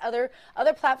exciting, because other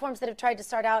platforms that have tried to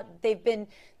start out, they've been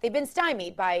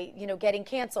stymied by, you know, getting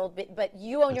canceled, but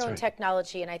you own your own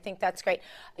technology, and I think that's great.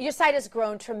 Your site has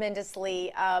grown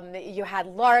tremendously. You had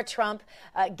Laura Trump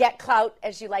get clout,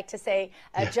 as you like to say,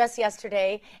 just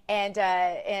yesterday, and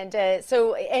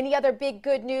so any other big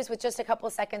good news with just a couple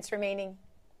of seconds remaining?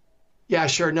 Yeah,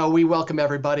 sure. No, we welcome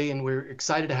everybody, and we're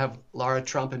excited to have Laura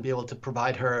Trump and be able to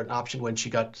provide her an option when she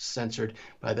got censored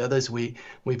by the others. We've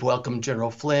welcomed General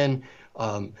Flynn,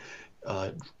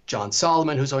 John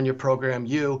Solomon, who's on your program,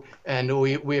 you, and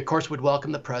we of course would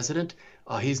welcome the president.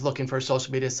 He's looking for a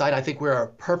social media site. I think we're a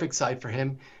perfect site for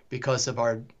him because of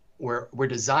we're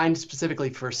designed specifically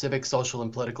for civic, social,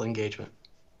 and political engagement.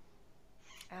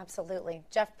 Absolutely.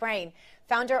 Jeff Brain,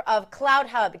 founder of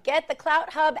CloutHub. Get the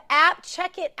CloutHub app.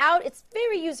 Check it out. It's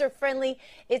very user-friendly.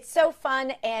 It's so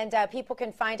fun, and people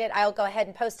can find it. I'll go ahead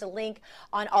and post a link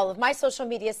on all of my social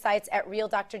media sites at Real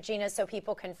Dr. Gina so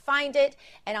people can find it,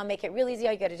 and I'll make it real easy.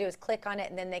 All you got to do is click on it,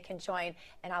 and then they can join,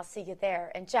 and I'll see you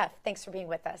there. And Jeff, thanks for being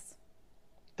with us.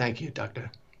 Thank you, Doctor.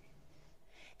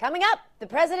 Coming up, the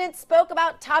president spoke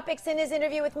about topics in his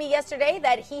interview with me yesterday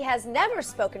that he has never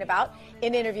spoken about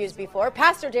in interviews before.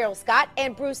 Pastor Daryl Scott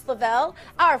and Bruce Lavelle,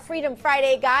 our Freedom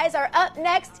Friday guys, are up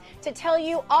next to tell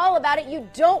you all about it. You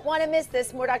don't want to miss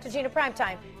this. More Dr. Gina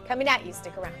Primetime coming at you.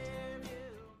 Stick around.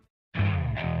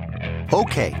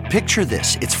 Okay, picture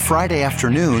this. It's Friday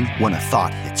afternoon when a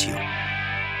thought hits you.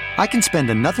 I can spend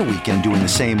another weekend doing the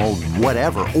same old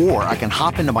whatever, or I can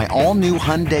hop into my all-new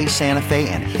Hyundai Santa Fe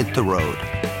and hit the road.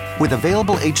 With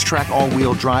available H-Track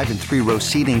all-wheel drive and 3-row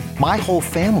seating, my whole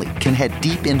family can head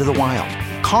deep into the wild.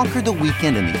 Conquer the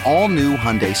weekend in the all-new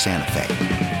Hyundai Santa Fe.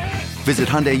 Visit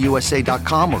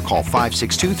HyundaiUSA.com or call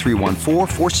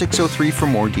 562-314-4603 for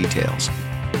more details.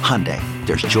 Hyundai,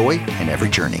 there's joy in every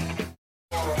journey.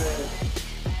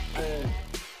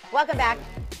 Welcome back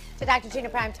to Dr. Gina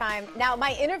Primetime. Now,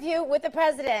 my interview with the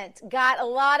president got a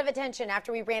lot of attention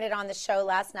after we ran it on the show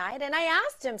last night, and I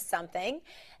asked him something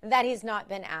that he's not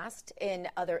been asked in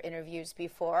other interviews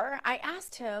before. I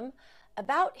asked him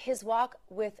about his walk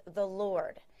with the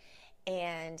Lord.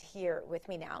 And here with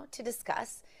me now to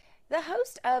discuss, the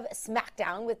host of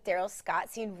SmackDown with Daryl Scott,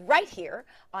 seen right here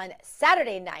on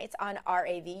Saturday nights on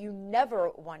RAV. You never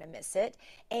want to miss it.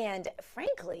 And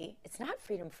frankly, it's not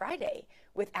Freedom Friday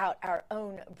without our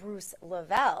own Bruce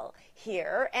Lavelle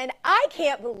here. And I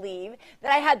can't believe that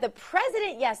I had the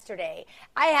president yesterday.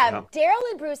 I have Daryl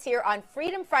and Bruce here on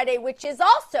Freedom Friday, which is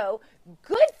also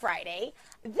Good Friday.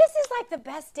 This is like the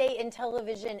best day in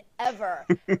television ever.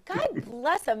 God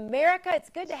bless America. It's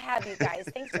good to have you guys.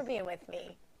 Thanks for being with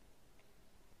me.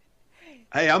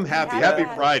 Hey, I'm happy. Happy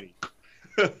Friday.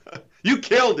 You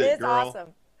killed it, girl. It's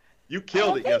awesome. You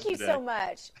killed it yesterday. Thank you so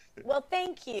much. Well,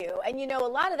 thank you. And, you know, a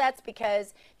lot of that's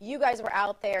because you guys were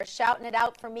out there shouting it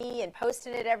out for me and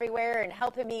posting it everywhere and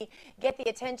helping me get the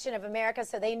attention of America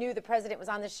so they knew the president was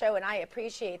on the show, and I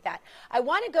appreciate that. I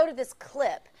want to go to this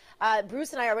clip.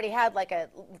 Bruce and I already had like a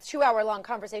 2-hour-long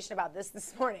conversation about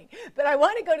this morning. But I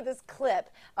want to go to this clip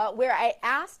where I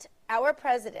asked our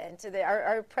president,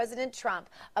 our President Trump,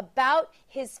 about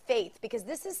his faith, because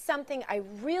this is something I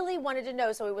really wanted to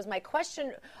know. So it was my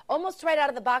question almost right out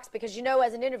of the box, because, you know,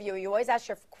 as an interviewer, you always ask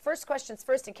your first questions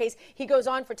first in case he goes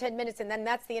on for 10 minutes and then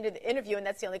that's the end of the interview and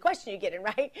that's the only question you get in,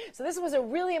 right? So this was a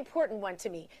really important one to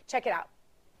me. Check it out.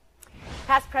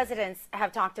 Past presidents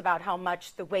have talked about how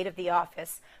much the weight of the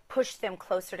office pushed them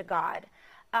closer to God.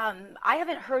 I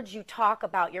haven't heard you talk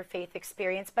about your faith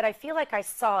experience, but I feel like I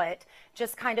saw it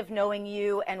just kind of knowing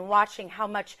you and watching how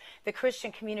much the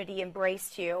Christian community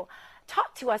embraced you.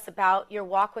 Talk to us about your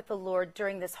walk with the Lord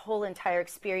during this whole entire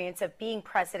experience of being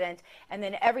president and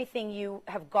then everything you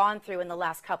have gone through in the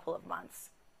last couple of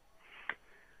months.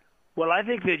 Well, I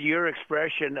think that your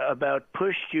expression about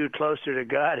pushed you closer to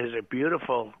God is a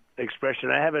beautiful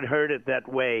expression. I haven't heard it that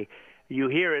way. You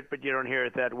hear it, but you don't hear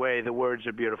it that way. The words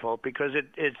are beautiful because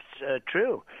it's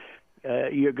true.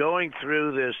 You're going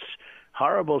through this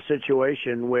horrible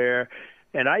situation where,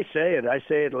 and I say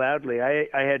it loudly, I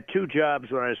had 2 jobs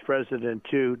when I was president: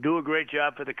 to do a great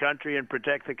job for the country and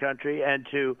protect the country, and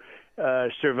to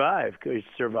survive,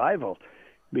 survival,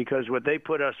 because what they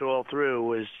put us all through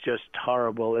was just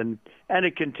horrible, and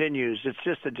it continues. It's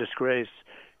just a disgrace.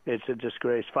 It's a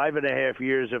disgrace. 5.5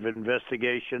 years of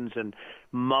investigations and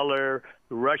Mueller,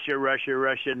 Russia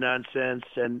nonsense.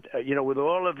 And, you know, with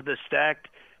all of the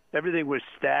everything was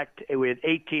stacked. We had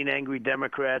 18 angry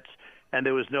Democrats, and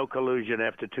there was no collusion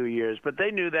after 2 years. But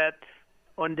they knew that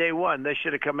on day one. They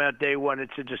should have come out day one.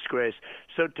 It's a disgrace.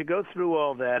 So to go through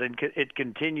all that, and it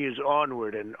continues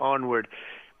onward and onward.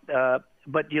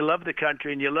 But you love the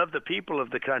country, and you love the people of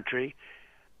the country,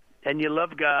 and you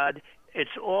love God. It's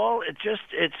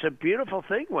a beautiful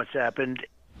thing what's happened.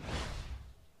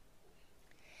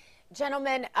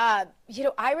 Gentlemen, you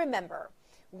know, I remember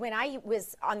when I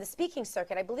was on the speaking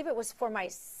circuit, I believe it was for my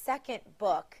second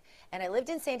book, and I lived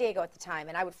in San Diego at the time,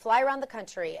 and I would fly around the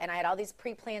country, and I had all these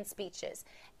pre-planned speeches.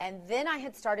 And then I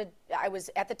was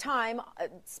at the time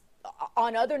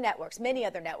on other networks, many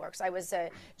other networks. I was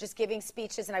just giving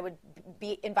speeches, and I would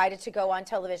be invited to go on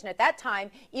television. At that time,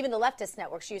 even the leftist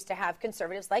networks used to have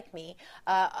conservatives like me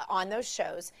on those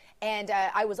shows. And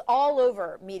I was all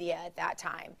over media at that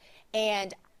time.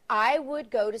 And I would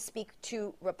go to speak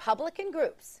to Republican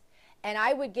groups, and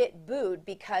I would get booed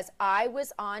because I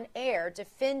was on air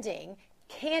defending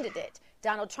candidate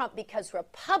Donald Trump because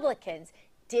Republicans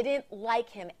didn't like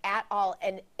him at all,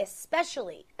 and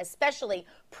especially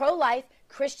pro-life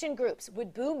Christian groups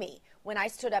would boo me when I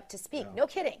stood up to speak. No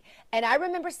kidding. And I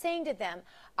remember saying to them,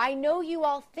 I know you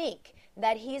all think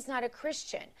that he's not a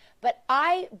Christian, but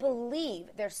I believe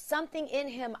there's something in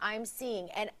him I'm seeing.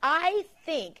 And I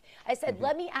said,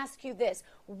 let me ask you this.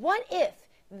 What if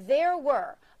there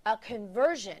were a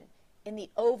conversion in the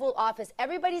Oval Office?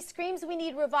 Everybody screams we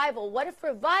need revival. What if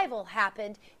revival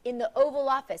happened in the Oval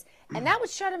Office? And that would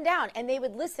shut them down, and they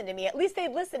would listen to me. At least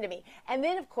they'd listen to me. And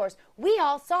then, of course, we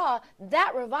all saw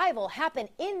that revival happen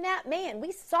in that man.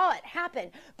 We saw it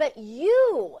happen. But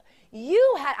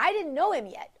I didn't know him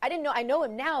yet. I know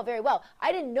him now very well.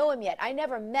 I didn't know him yet. I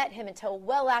never met him until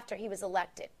well after he was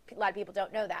elected. A lot of people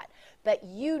don't know that. But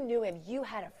you knew him. You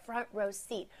had a front row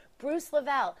seat. Bruce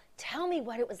Lavelle, tell me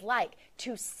what it was like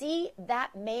to see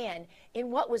that man in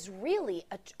what was really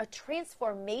a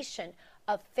transformation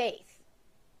of faith.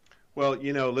 Well,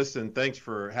 listen, thanks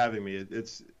for having me.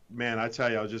 Man, I tell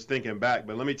you, I was just thinking back,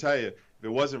 but let me tell you, if it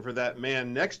wasn't for that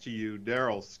man next to you,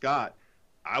 Daryl Scott,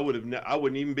 I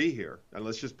wouldn't even be here. And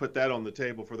let's just put that on the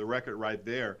table for the record right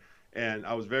there. And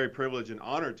I was very privileged and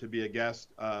honored to be a guest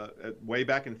way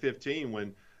back in 2015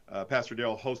 when Pastor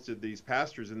Daryl hosted these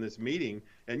pastors in this meeting.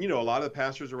 And, a lot of the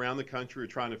pastors around the country are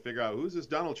trying to figure out who's this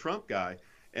Donald Trump guy.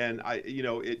 And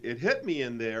it hit me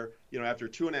in there, after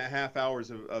 2.5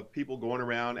 hours of people going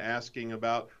around asking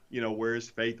about, where his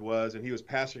faith was. And he was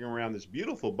passing around this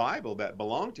beautiful Bible that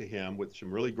belonged to him with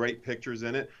some really great pictures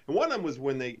in it. And one of them was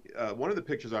when one of the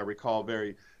pictures I recall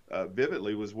very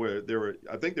vividly was where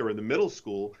I think they were in the middle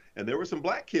school, and there were some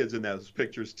black kids in those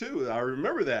pictures too. I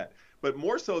remember that. But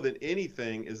more so than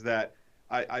anything is that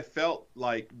I felt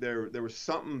like there was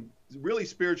something really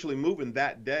spiritually moving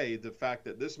that day. The fact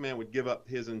that this man would give up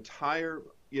his entire,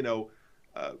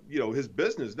 his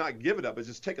business, not give it up, but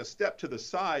just take a step to the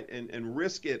side and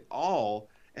risk it all.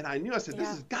 And I knew, I said, this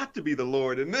has got to be the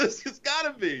Lord, and this has got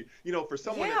to be, for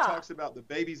someone that talks about the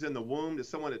babies in the womb, to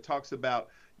someone that talks about,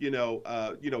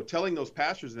 telling those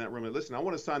pastors in that room, listen, I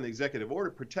want to sign the executive order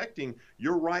protecting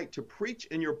your right to preach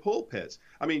in your pulpits.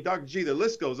 I mean, Dr. G, the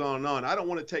list goes on and on. I don't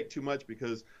want to take too much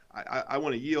because I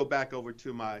want to yield back over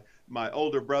to my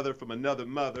older brother from another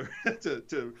mother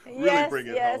to really bring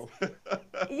it home.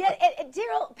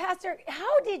 Daryl, Pastor,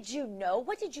 how did you know?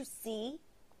 What did you see?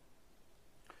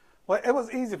 Well, it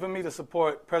was easy for me to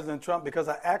support President Trump because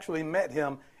I actually met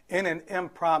him in an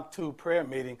impromptu prayer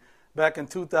meeting back in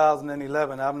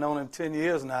 2011. I've known him 10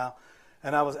 years now,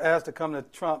 and I was asked to come to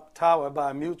Trump Tower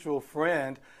by a mutual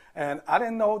friend, and I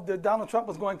didn't know that Donald Trump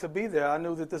was going to be there. I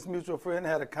knew that this mutual friend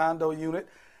had a condo unit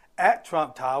at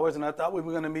Trump Towers, and I thought we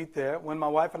were going to meet there. When my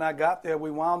wife and I got there,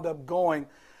 we wound up going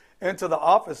into the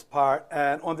office part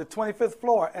and on the 25th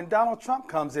floor, and Donald Trump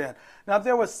comes in. Now,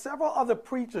 there were several other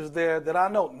preachers there that I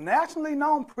know, nationally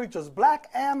known preachers, black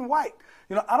and white.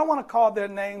 I don't want to call their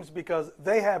names because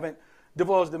they haven't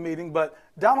divulged the meeting, but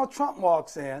Donald Trump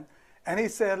walks in and he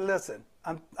said, listen,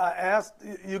 I asked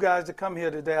you guys to come here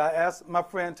today. I asked my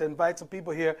friend to invite some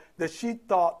people here that she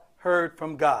thought heard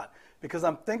from God, because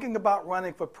I'm thinking about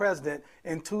running for president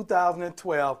in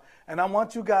 2012, and I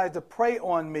want you guys to pray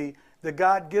on me that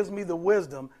God gives me the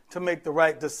wisdom to make the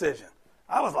right decision.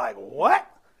 I was like, what?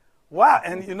 Wow.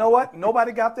 And you know what?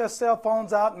 Nobody got their cell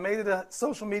phones out and made it a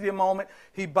social media moment.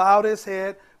 He bowed his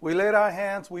head. We laid our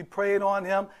hands. We prayed on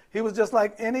him. He was just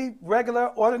like any regular,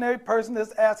 ordinary person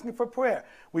that's asking for prayer.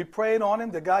 We prayed on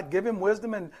him that God give him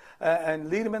wisdom and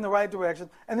lead him in the right direction.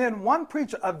 And then one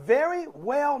preacher, a very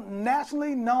well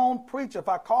nationally known preacher, if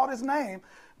I called his name,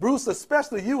 Bruce,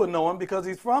 especially you would know him because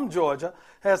he's from Georgia,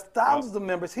 has thousands of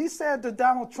members. He said to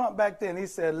Donald Trump back then, he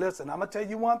said, listen, I'm going to tell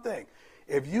you one thing.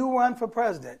 If you run for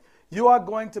president, you are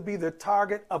going to be the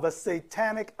target of a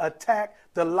satanic attack,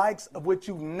 the likes of which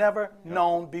you've never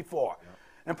known before.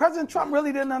 And President Trump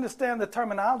really didn't understand the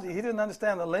terminology. He didn't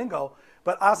understand the lingo.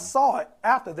 But I saw it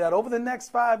after that. Over the next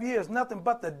 5 years, nothing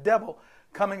but the devil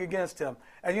coming against him.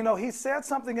 And he said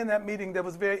something in that meeting that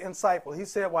was very insightful. He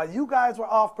said, while you guys were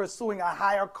off pursuing a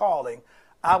higher calling,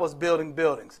 I was building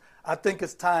buildings. I think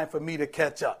it's time for me to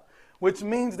catch up. Which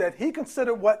means that he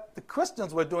considered what the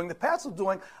Christians were doing, the pastors were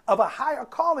doing, of a higher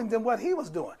calling than what he was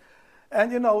doing.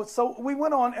 And so we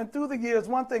went on, and through the years,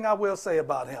 one thing I will say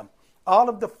about him, all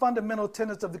of the fundamental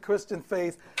tenets of the Christian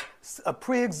faith, a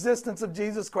pre-existence of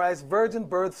Jesus Christ, virgin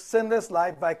birth, sinless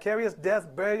life, vicarious death,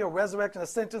 burial, resurrection,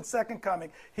 ascension, second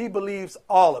coming, he believes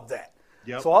all of that.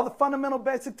 Yep. So all the fundamental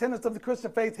basic tenets of the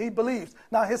Christian faith, he believes.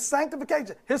 Now his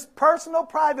sanctification, his personal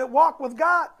private walk with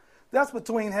God, That's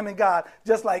between him and God,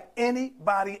 just like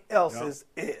anybody else's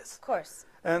is. Of course.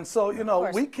 And so, you know,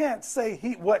 we can't say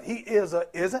what he is or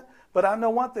isn't, but I know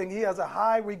one thing. He has a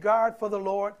high regard for the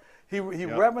Lord. He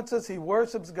reverences, he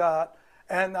worships God.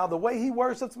 And now the way he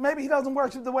worships, maybe he doesn't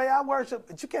worship the way I worship,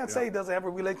 but you can't say he doesn't have a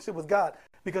relationship with God,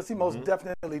 because he most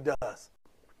definitely does.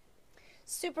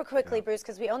 Super quickly, Bruce,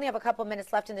 because we only have a couple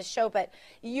minutes left in the show, but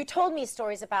you told me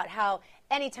stories about how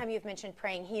anytime you've mentioned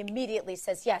praying, he immediately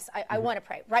says, yes, I want to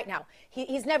pray right now.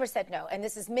 He's never said no, and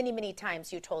this is many, many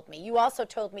times you told me. You also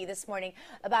told me this morning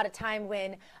about a time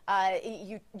when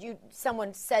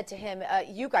someone said to him,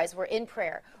 you guys were in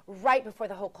prayer right before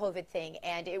the whole COVID thing,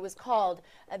 and it was called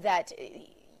that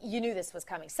you knew this was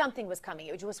coming. Something was coming.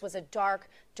 It just was a dark,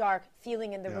 dark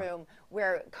feeling in the room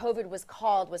where COVID was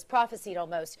called, was prophesied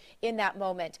almost in that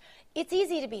moment. It's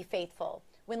easy to be faithful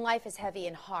when life is heavy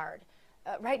and hard.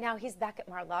 Right now, he's back at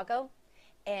Mar-a-Lago,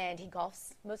 and he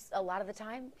golfs a lot of the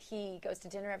time. He goes to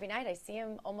dinner every night. I see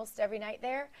him almost every night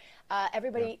there.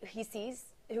 Everybody he sees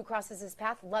who crosses his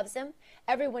path loves him.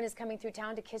 Everyone is coming through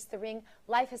town to kiss the ring.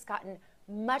 Life has gotten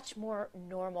much more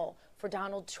normal for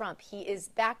Donald Trump. He is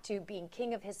back to being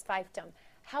king of his fiefdom.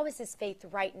 How is his faith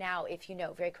right now, if you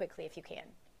know, very quickly, if you can?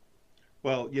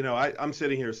 Well, you know, I'm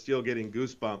sitting here still getting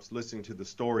goosebumps listening to the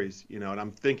stories, you know, and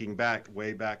I'm thinking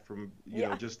way back from, you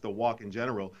know, just the walk in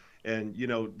general. And, you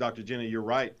know, Dr. Jenna, you're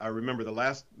right. I remember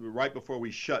right before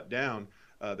we shut down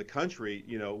the country,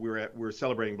 you know, we were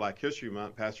celebrating Black History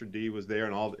Month. Pastor D was there,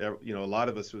 and you know, a lot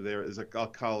of us were there. I'll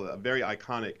call it a very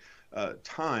iconic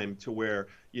time to where,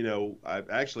 you know, I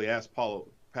actually asked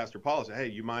Pastor Paul, I said, hey,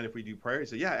 you mind if we do prayer? He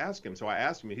said, yeah, ask him. So I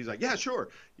asked him, and he's like, yeah, sure.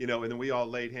 You know, and then we all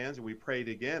laid hands and we prayed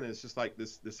again. And it's just like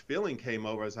this feeling came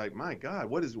over. I was like, my God,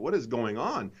 what is going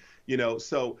on? You know,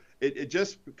 so it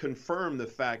just confirmed the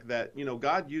fact that, you know,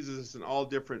 God uses us in all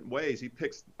different ways. He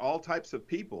picks all types of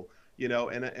people. You know,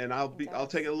 and I'll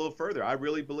take it a little further. I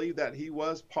really believe that he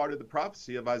was part of the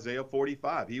prophecy of Isaiah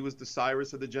 45. He was the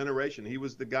Cyrus of the generation. He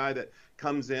was the guy that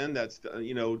comes in that's,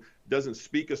 you know, doesn't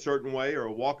speak a certain way or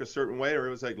walk a certain way. Or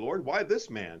it was like, Lord, why this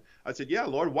man? I said, yeah,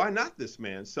 Lord, why not this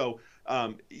man? So,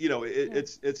 you know,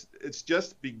 it's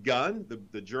just begun.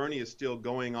 The journey is still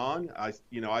going on.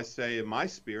 I say in my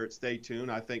spirit, stay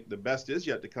tuned. I think the best is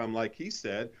yet to come, like he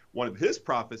said, one of his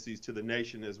prophecies to the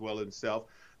nation as well as himself.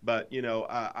 But, you know,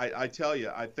 I tell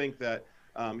you, I think that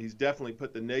he's definitely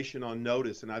put the nation on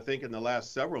notice. And I think in the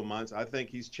last several months, I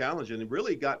think he's challenged and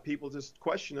really got people to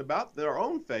question about their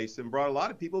own faith and brought a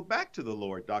lot of people back to the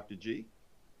Lord, Dr. G.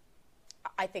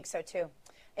 I think so, too.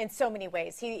 In so many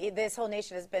ways. This whole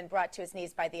nation has been brought to his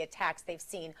knees by the attacks they've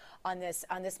seen on this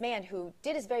man who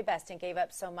did his very best and gave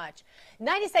up so much.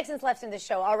 90 seconds left in the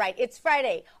show. All right, it's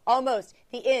Friday, almost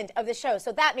the end of the show.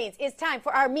 So that means it's time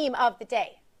for our meme of the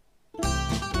day.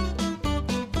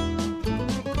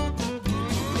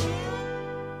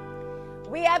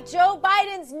 We have Joe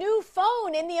Biden's new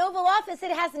phone in the Oval Office.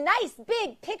 It has nice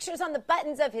big pictures on the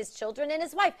buttons of his children and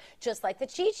his wife, just like the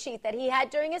cheat sheet that he had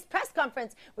during his press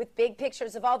conference with big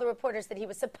pictures of all the reporters that he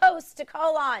was supposed to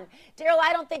call on. Daryl,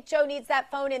 I don't think Joe needs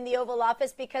that phone in the Oval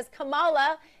Office because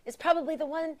Kamala is probably the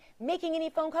one making any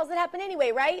phone calls that happen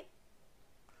anyway, right?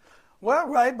 Well,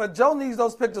 right, but Joe needs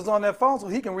those pictures on that phone so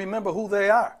he can remember who they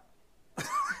are.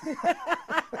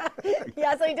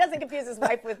 Yeah, so he doesn't confuse his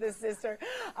wife with his sister.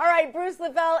 All right, Bruce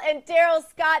Lavelle and Daryl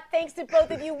Scott, thanks to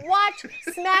both of you. Watch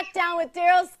SmackDown with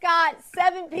Daryl Scott,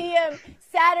 7 p.m.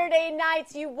 Saturday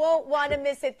nights. You won't want to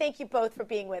miss it. Thank you both for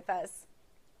being with us.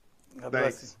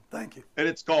 Thanks. Thank you. And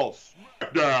it's called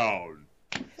SmackDown.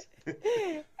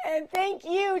 And thank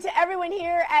you to everyone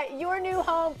here at your new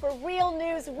home for Real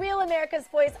News, Real America's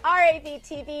Voice,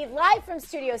 RAV-TV, live from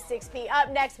Studio 6B.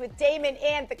 Up next with Damon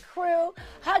and the crew.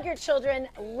 Hug your children,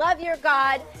 love your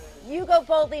God. You go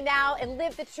boldly now and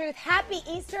live the truth. Happy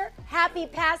Easter, happy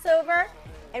Passover,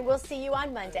 and we'll see you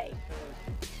on Monday.